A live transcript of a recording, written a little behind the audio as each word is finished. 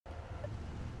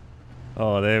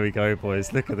Oh, there we go,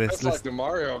 boys. Look at this. That's like the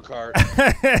Mario Kart.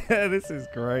 This is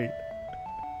great.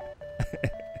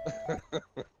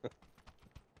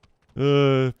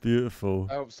 Oh, beautiful.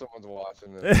 I hope someone's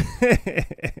watching this.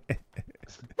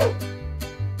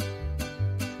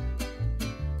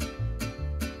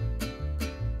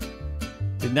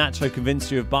 Did Nacho convince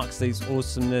you of Buxley's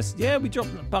awesomeness? Yeah, we dropped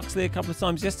Buxley a couple of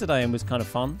times yesterday and was kind of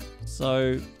fun.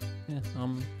 So, yeah,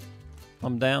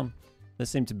 I'm down. There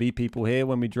seem to be people here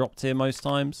when we dropped here most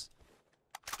times.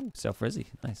 Ooh, self-resi,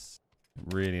 nice.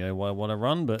 Don't really know why I want to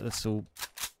run, but this will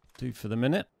do for the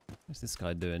minute. What's this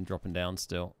guy doing? Dropping down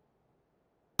still.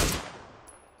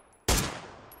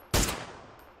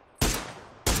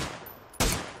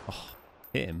 Oh,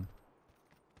 hit him.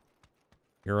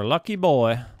 You're a lucky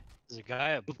boy. There's a guy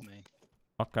above me.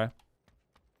 Okay.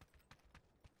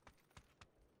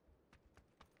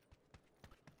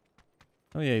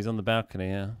 Oh yeah, he's on the balcony,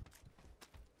 yeah.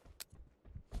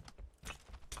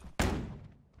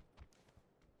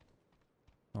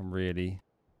 I'm really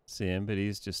see him, but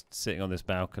he's just sitting on this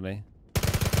balcony.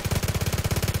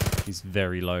 He's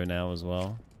very low now as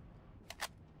well.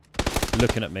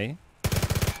 Looking at me.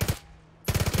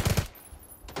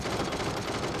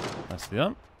 That's the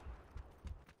up.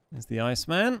 There's the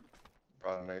Iceman.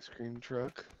 Brought an ice cream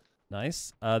truck.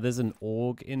 Nice. There's an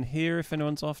org in here if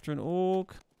anyone's after an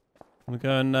org. I'm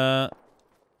going to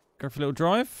go for a little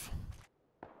drive.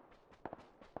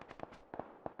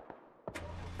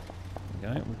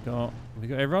 Okay, we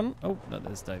got everyone. Oh, no,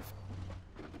 there's Dave.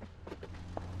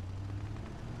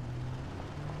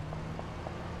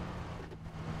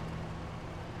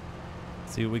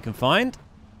 See what we can find.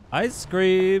 Ice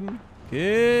cream.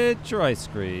 Get your ice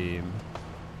cream.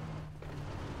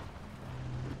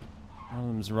 One of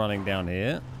them's running down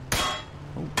here.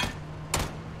 Oh.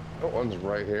 That one's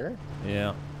right here.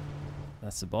 Yeah.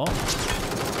 That's the bot.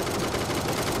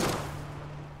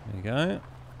 There you go.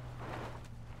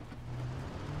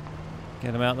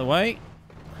 Get him out of the way.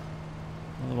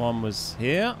 Another one was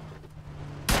here.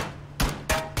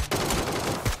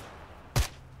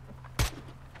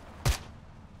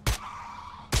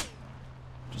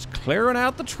 Just clearing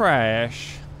out the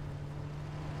trash.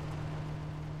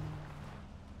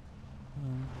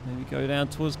 Maybe go down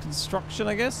towards construction,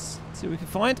 I guess. See what we can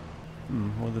find.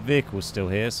 Well, the vehicle's still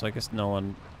here, so I guess no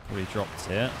one probably dropped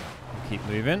here. We'll keep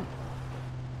moving.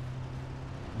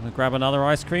 I'm gonna grab another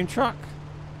ice cream truck.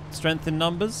 Strength in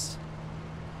numbers?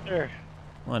 Sure.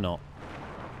 Why not?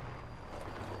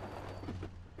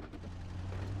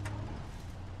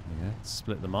 There you go.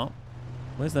 Split them up.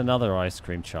 Where's another ice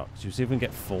cream truck? Should we see if we can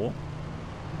get 4?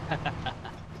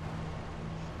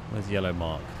 Where's yellow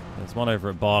mark? There's one over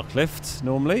at Barclift,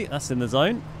 normally. That's in the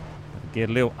zone. Get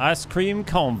a little ice cream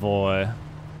convoy.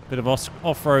 Bit of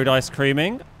off-road ice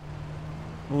creaming.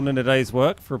 All in a day's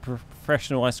work for a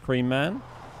professional ice cream man.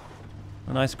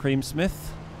 An ice cream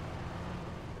smith.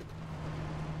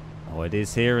 Oh, it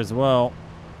is here as well.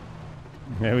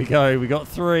 There we go. We got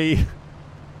 3.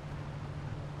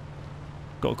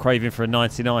 Got a craving for a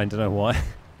 99. Don't know why.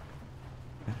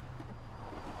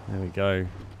 There we go.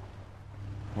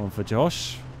 One for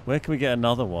Josh. Where can we get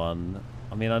another one?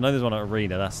 I mean, I know there's one at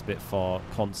Arena. That's a bit far.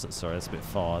 Concert, sorry, that's a bit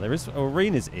far. There is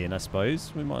Arena's in, I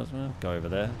suppose. We might as well go over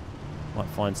there. Might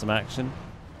find some action.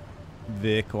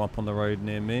 Vehicle up on the road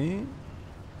near me.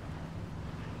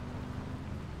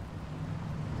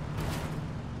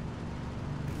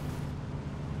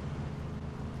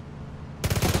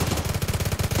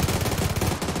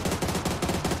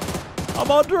 I'm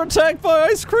under attack by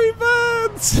ice cream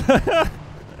vans!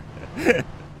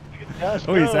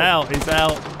 Oh, he's out. He's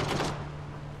out.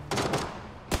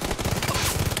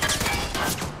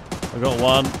 I got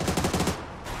one.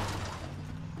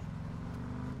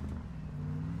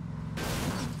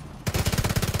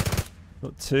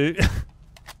 Got 2.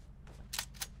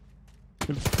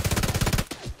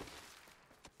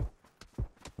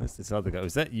 Where's this other guy?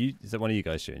 Is that you? Is that one of you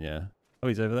guys shooting? Yeah. Oh,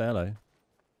 he's over there. Hello.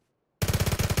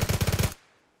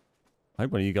 I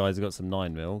hope one of you guys have got some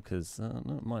 9mm, because I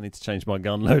might need to change my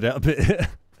gun loadout a bit.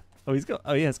 Oh, he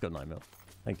has got 9mm.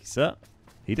 Thank you, sir.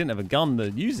 He didn't have a gun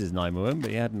that uses 9mm,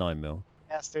 but he had 9mm.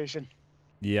 Gas station.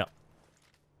 Yeah.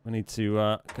 We need to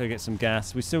go get some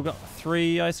gas. We still got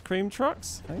 3 ice cream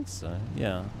trucks? I think so,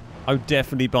 yeah. I would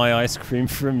definitely buy ice cream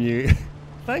from you.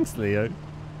 Thanks, Leo.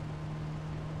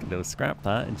 Good little scrap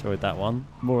that. Enjoyed that one.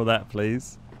 More of that,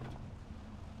 please.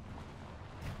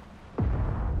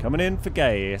 Coming in for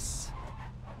gas.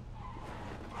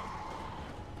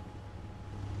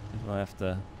 I have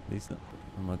to...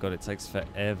 Oh my god, it takes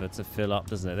forever to fill up,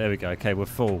 doesn't it? There we go. Okay, we're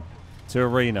full. To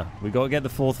Arena. We've got to get the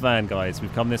 4th van, guys.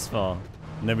 We've come this far.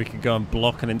 And then we can go and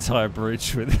block an entire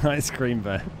bridge with ice cream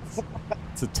vans.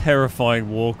 It's a terrifying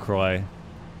war cry.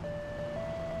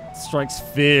 It strikes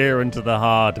fear into the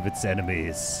heart of its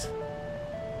enemies.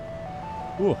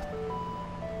 Ooh.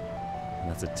 And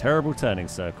that's a terrible turning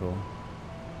circle.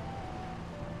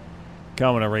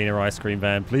 Come on, Arena ice cream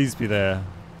van. Please be there.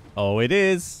 Oh, it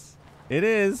is. It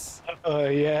is. Oh,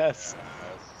 yes.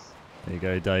 There you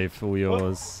go, Dave. All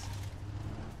yours.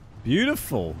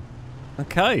 Beautiful.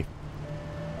 Okay.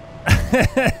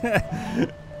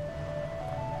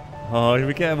 Oh,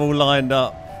 we get them all lined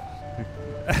up.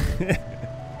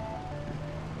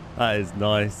 That is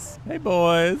nice. Hey,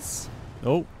 boys.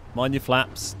 Oh, mind your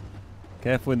flaps.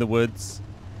 Careful in the woods.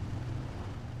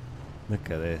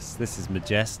 Look at this. This is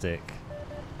majestic.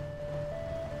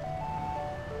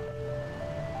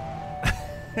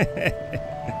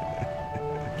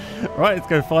 Right, let's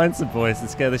go find some boys and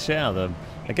scare the shit out of them.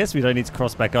 I guess we don't need to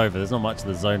cross back over. There's not much of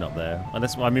the zone up there.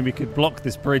 Unless, I mean, we could block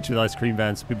this bridge with ice cream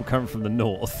vans for people coming from the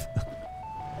north.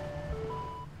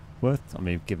 I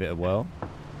mean, give it a whirl.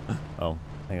 Oh,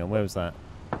 hang on. Where was that?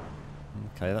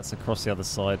 Okay, that's across the other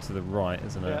side to the right,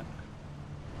 isn't it?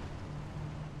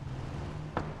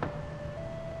 Yeah.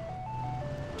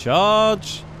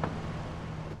 Charge!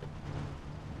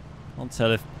 Can't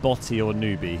tell if botty or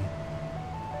newbie.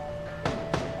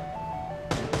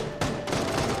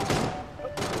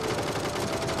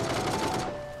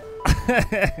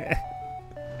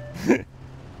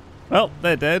 Well,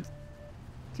 they're dead.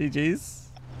 GG's.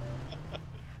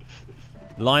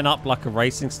 Line up like a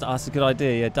racing star. That's a good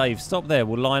idea. Yeah, Dave, stop there.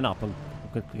 We'll line up and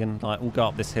we can like all go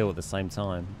up this hill at the same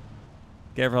time.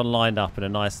 Get everyone lined up in a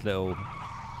nice little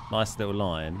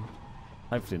line.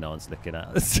 Hopefully no one's looking at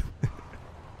us.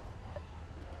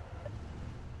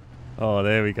 Oh,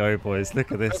 there we go, boys.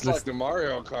 Look at this. That's like the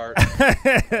Mario Kart.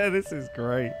 This is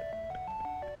great.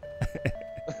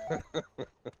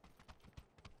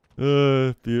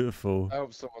 Beautiful. I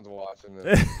hope someone's watching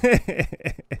this.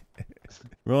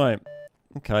 Right.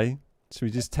 Okay. Should we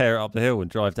just tear it up the hill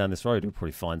and drive down this road? We'll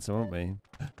probably find some, won't we?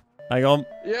 Hang on.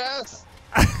 Yes!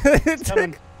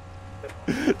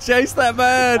 Chase that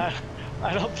man!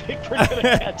 I don't think we're going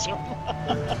to catch him.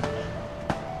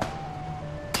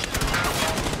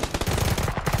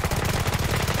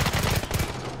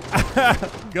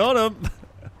 Got him!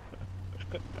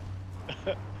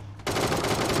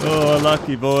 Oh,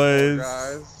 lucky boys.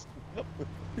 Guys.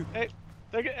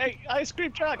 Hey, ice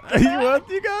cream truck! You guys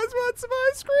want some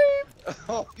ice cream?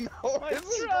 Oh no, My this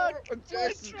is truck! gone. My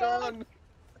Jason's truck! gone.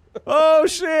 Oh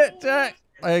shit, Jack!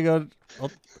 Hang on.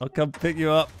 I'll come pick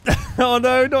you up. Oh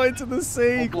no, not into the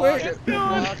sea! Block Quick! it,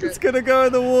 block It's it. gonna go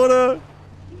in the water!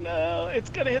 No, it's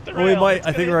going to hit the Oh, rail. we might. It's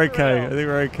I gonna think hit we're the okay. rail. I think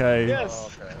we're okay. Yes.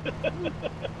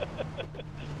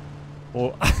 Oh,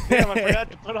 okay. Oh. Damn, I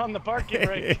forgot to put on the parking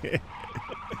brake.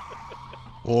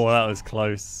 Oh, that was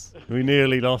close. We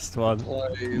nearly lost one.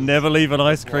 Please. Never leave an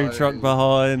ice cream truck Please.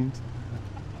 behind.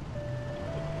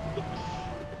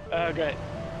 Oh, great.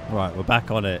 Right, we're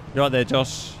back on it. You right there,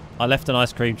 Josh? I left an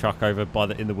ice cream truck over by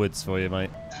in the woods for you,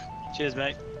 mate. Cheers,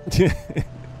 mate.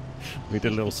 We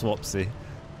did a little swapsy.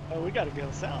 Oh, we got to go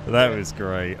south. That was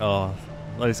great. Oh,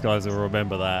 those guys will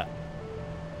remember that.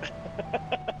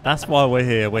 That's why we're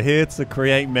here. We're here to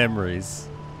create memories.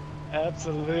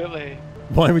 Absolutely.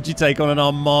 Why would you take on an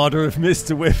armada of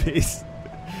Mr. Whippies?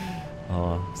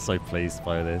 Oh, I'm so pleased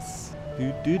by this.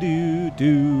 Do do do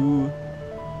do.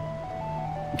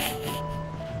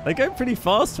 They go pretty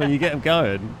fast when you get them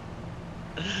going.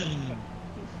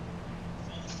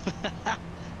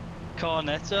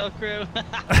 Cornetto crew.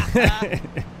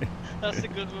 That's a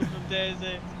good one from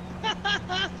Daisy.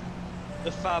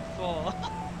 The Fab Four.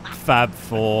 Fab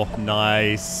 4,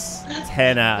 nice.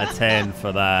 10 out of 10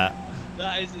 for that.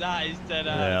 That is 10 out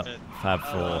Yeah, of 10. Fab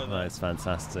I 4, like that is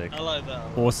fantastic. I like that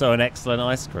one. Also an excellent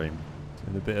ice cream.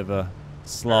 Doing a bit of a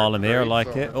slalom here, I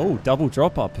like it. Oh, double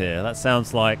drop up here. That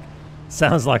sounds like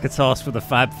a task for the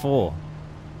Fab 4.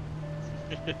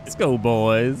 Let's go,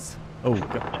 boys. Oh,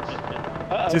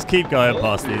 just keep going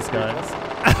past these guys.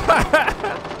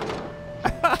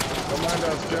 Don't mind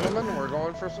us, gentlemen. We're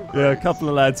going for some. Yeah, a crates. couple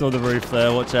of lads on the roof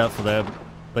there. Watch out for them.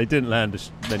 They didn't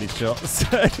land many shots.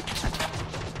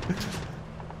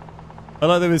 I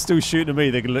like they were still shooting at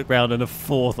me. They can look round and a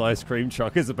fourth ice cream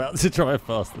truck is about to drive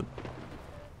past them.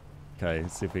 Okay,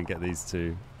 let's see if we can get these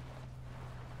two.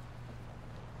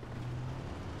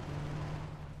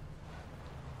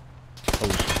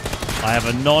 Oh, I have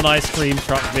a non-ice cream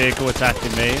truck vehicle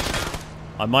attacking me.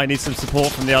 I might need some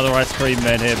support from the other ice cream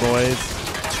men here, boys.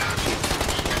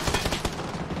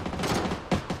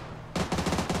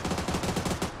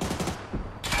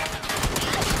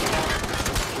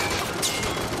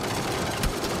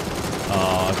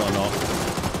 got a knock.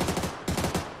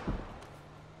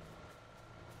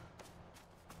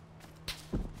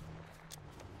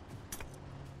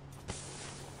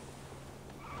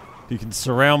 You can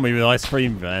surround me with ice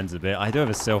cream vans a bit. I do have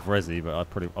a self-resi, but I'd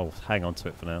probably... Oh, hang on to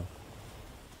it for now.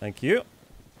 Thank you.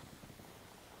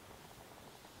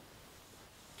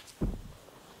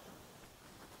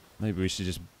 Maybe we should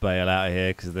just bail out of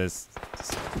here because there's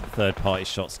third-party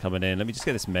shots coming in. Let me just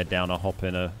get this med down. I'll hop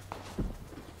in a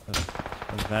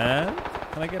van.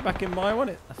 Can I get back in my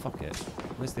one? Fuck it.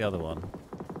 Where's the other one?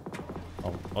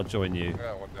 I'll join you.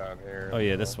 That one down here. Oh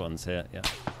yeah, this one's here. Yeah.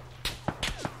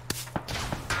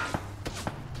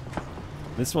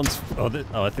 This one's... Oh,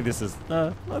 I think this is...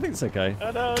 I think it's okay. Oh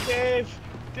no, Dave!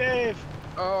 Dave!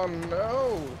 Oh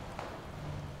no!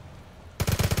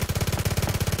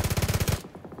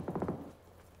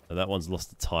 Oh, that one's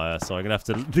lost a tire, so I'm gonna have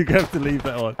to leave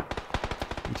that one.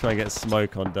 And try and get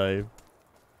smoke on Dave.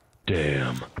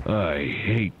 Damn, I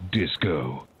hate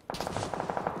disco.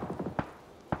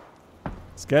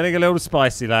 It's getting a little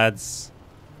spicy, lads.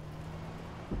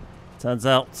 Turns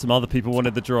out some other people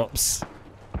wanted the drops.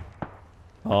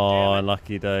 Oh,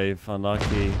 unlucky, Dave.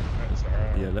 Unlucky. That's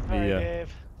alright. Yeah, let me... Sorry,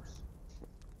 Dave.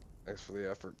 Thanks for the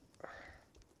effort.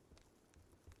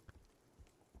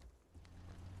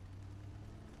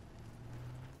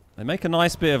 They make a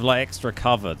nice bit of like extra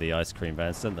cover, the ice cream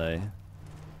vans, don't they?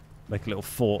 Make a little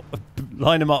fort.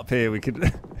 Line them up here. We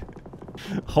could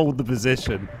hold the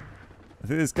position. I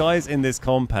think there's guys in this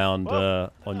compound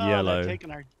on yellow. They're taking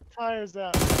our tires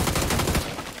out.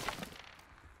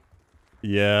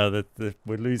 Yeah,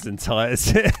 we're losing tires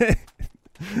here.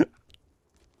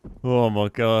 Oh my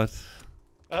god.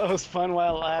 That was fun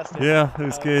while it lasted. Yeah, it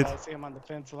was good. I see him on the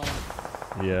fence line.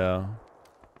 Yeah.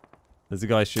 There's a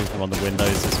guy shooting from on the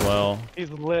windows as well. He's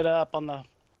lit up on the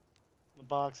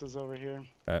boxes over here.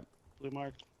 Okay. Blue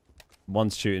mark.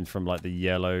 One's shooting from like the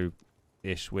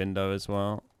yellow-ish window as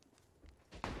well.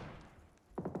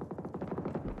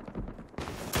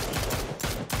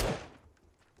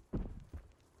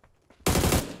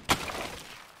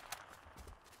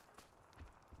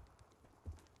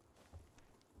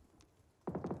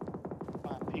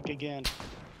 Peek again.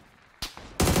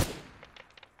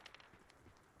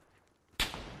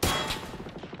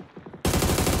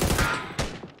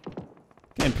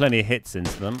 Getting plenty of hits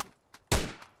into them.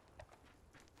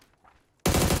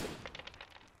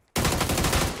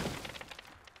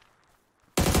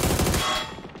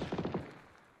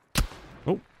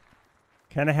 Oh.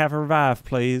 Can I have a revive,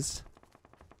 please?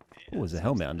 Oh, there's a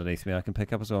helmet underneath me I can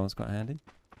pick up as well. It's quite handy.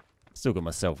 Still got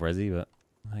my self-resi, but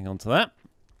hang on to that.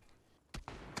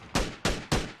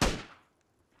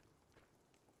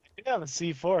 Yeah, the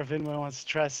C4 if anyone wants to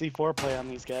try C4 play on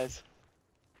these guys.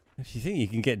 If you think you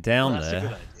can get down That's a there...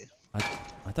 good idea.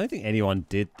 I don't think anyone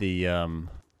did the... I'm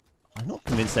not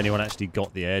convinced anyone actually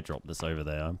got the airdrop that's over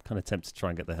there. I'm kind of tempted to try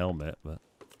and get the helmet, but...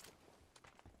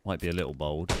 Might be a little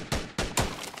bold.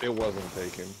 It wasn't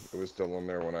taken. It was still on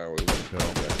there when I was.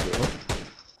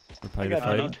 Repay I the got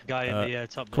fate. another Guy in the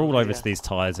top Crawl door. over yeah. to these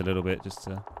tires a little bit just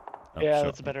to... Oh, Yeah, shot.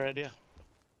 that's a better idea.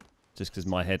 Just because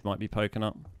my head might be poking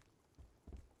up.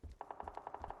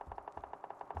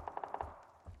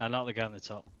 I knocked the guy on the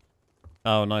top.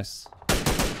 Oh, nice.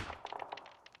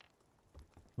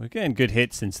 We're getting good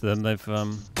hits into them. They've...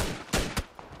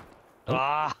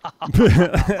 Ah!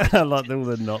 I like all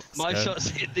the knocks. My going. shots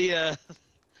hit the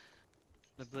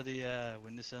bloody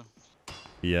windowsill.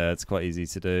 Yeah, it's quite easy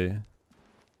to do.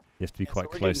 You have to be Yeah, so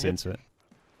quite we're close getting into it.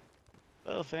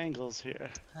 Both angles here.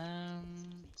 I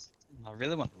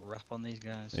really want to wrap on these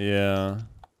guys. Yeah.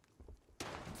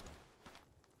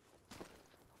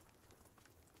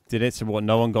 Did it so what?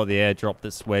 No one got the airdrop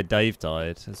that's where Dave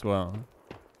died as well.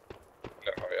 Oh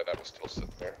yeah, that was still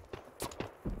sitting there.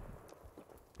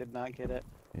 Did not get it.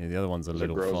 Yeah, the other one's a There's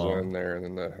little Groza far. in there, and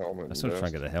then the helmet. I and sort of try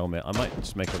and vest. get the helmet. I might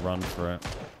just make a run for it.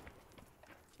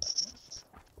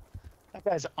 That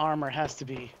guy's armor has to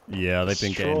be. Yeah, they've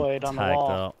been getting Destroyed on the tagged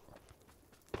wall. up.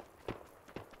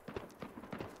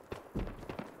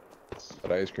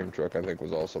 That ice cream truck, I think,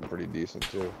 was also pretty decent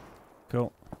too.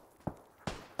 Cool.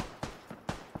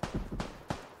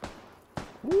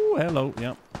 Ooh, hello.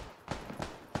 Yep.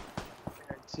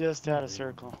 Just out of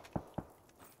circle.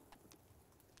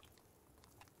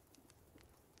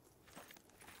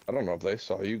 I don't know if they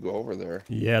saw you go over there.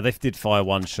 Yeah, they did fire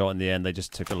one shot in the end. They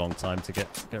just took a long time to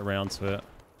get around to it.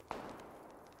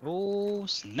 Oh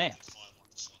snap!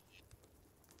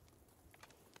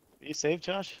 Are you safe,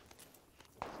 Josh?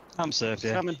 I'm safe,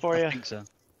 yeah. Coming for I you. think so.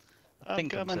 I I'm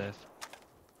think I'm coming. safe.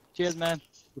 Cheers, man.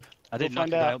 I did knock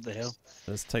find a guy out. up the hill.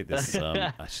 Let's take this.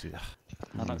 Actually.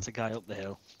 I knocked a guy up the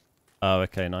hill. Oh,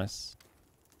 okay, nice.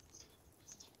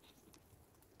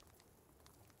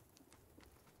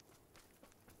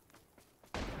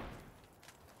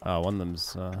 Oh, one of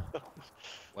them's. Wow,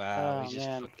 Oh, he's just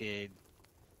man. fucking.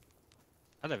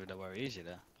 I don't even know where he is, you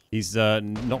know. He's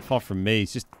not far from me.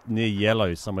 He's just near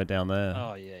yellow, somewhere down there.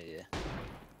 Oh, yeah, yeah.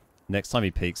 Next time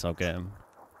he peeks, I'll get him.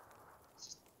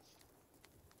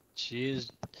 Cheers,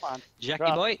 Come on. Jackie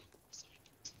Drop. boy.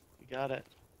 You got it.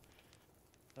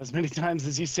 As many times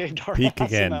as you saved our Peek ass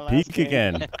in again. that last Peek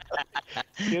game. again.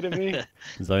 Kidding me?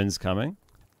 Zone's coming.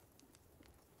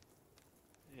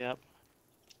 Yep.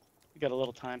 We got a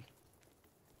little time.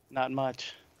 Not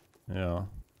much. Yeah.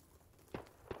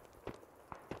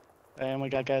 And we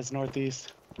got guys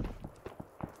northeast.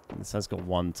 This has got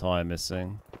one tire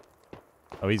missing.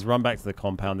 Oh, he's run back to the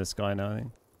compound, this guy now, I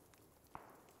think.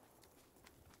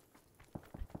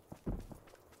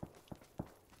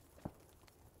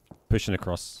 Pushing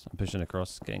across. I'm pushing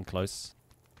across. Getting close.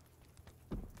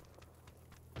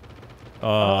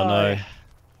 Oh, no.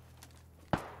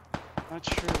 Not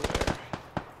sure where.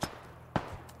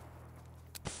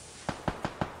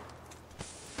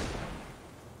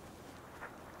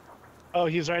 Oh,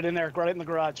 he's right in there, right in the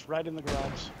garage, right in the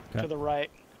garage. Okay. To the right,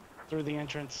 through the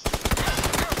entrance.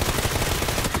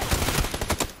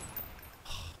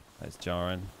 That's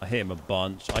jarring. I hit him a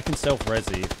bunch. I can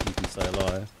self-resi if you can stay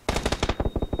alive.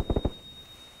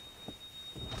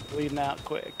 Bleeding out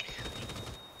quick.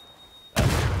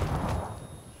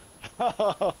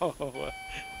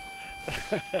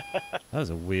 That was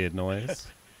a weird noise.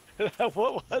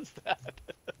 What was that?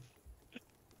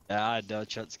 I had no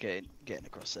chance getting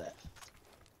across there.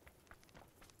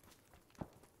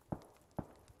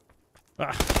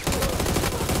 Ah.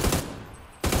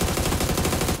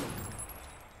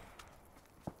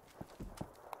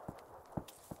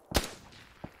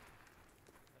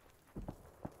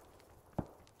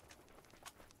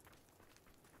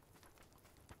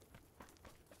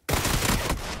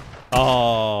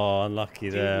 Oh, unlucky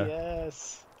there.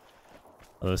 Yes.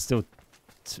 Oh, there's still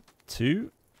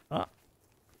two. Ah.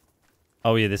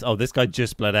 Oh yeah, this guy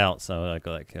just bled out, so I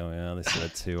got that kill. Yeah, they still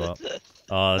had two up.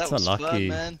 Oh, that's That was fun, unlucky.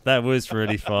 man. That was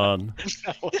really fun.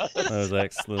 That was. That was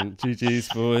excellent. GG's,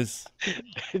 boys.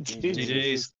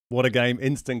 GG's. What a game.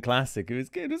 Instant classic. It was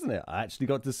good, wasn't it? I actually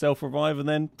got to self-revive and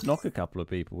then knock a couple of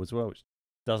people as well, which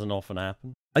doesn't often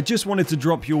happen. I just wanted to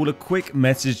drop you all a quick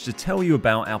message to tell you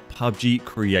about our PUBG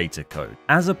creator code.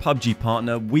 As a PUBG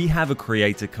partner, we have a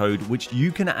creator code which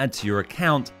you can add to your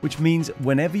account, which means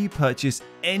whenever you purchase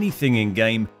anything in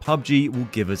game, PUBG will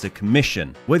give us a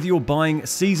commission. Whether you're buying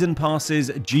season passes,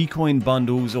 G-Coin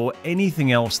bundles, or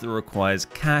anything else that requires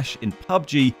cash in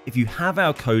PUBG, if you have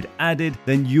our code added,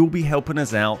 then you'll be helping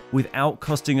us out without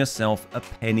costing yourself a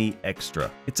penny extra.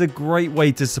 It's a great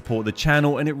way to support the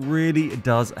channel, and it really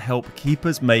does help keep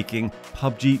us making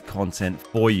PUBG content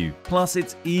for you. Plus,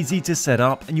 it's easy to set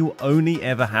up and you'll only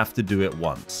ever have to do it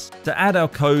once. To add our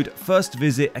code, first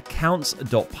visit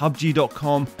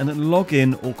accounts.pubg.com and then log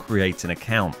in or create an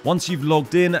account. Once you've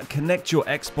logged in, connect your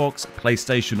Xbox,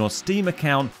 PlayStation or Steam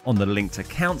account on the linked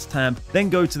accounts tab, then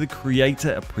go to the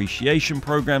Creator Appreciation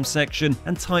Program section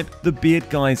and type the Beard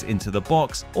Guys into the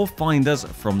box or find us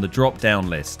from the drop-down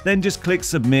list. Then just click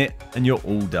submit and you're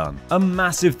all done. A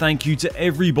massive thank you to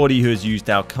everybody who has used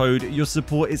our code. Your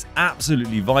support is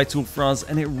absolutely vital for us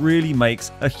and it really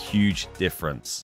makes a huge difference.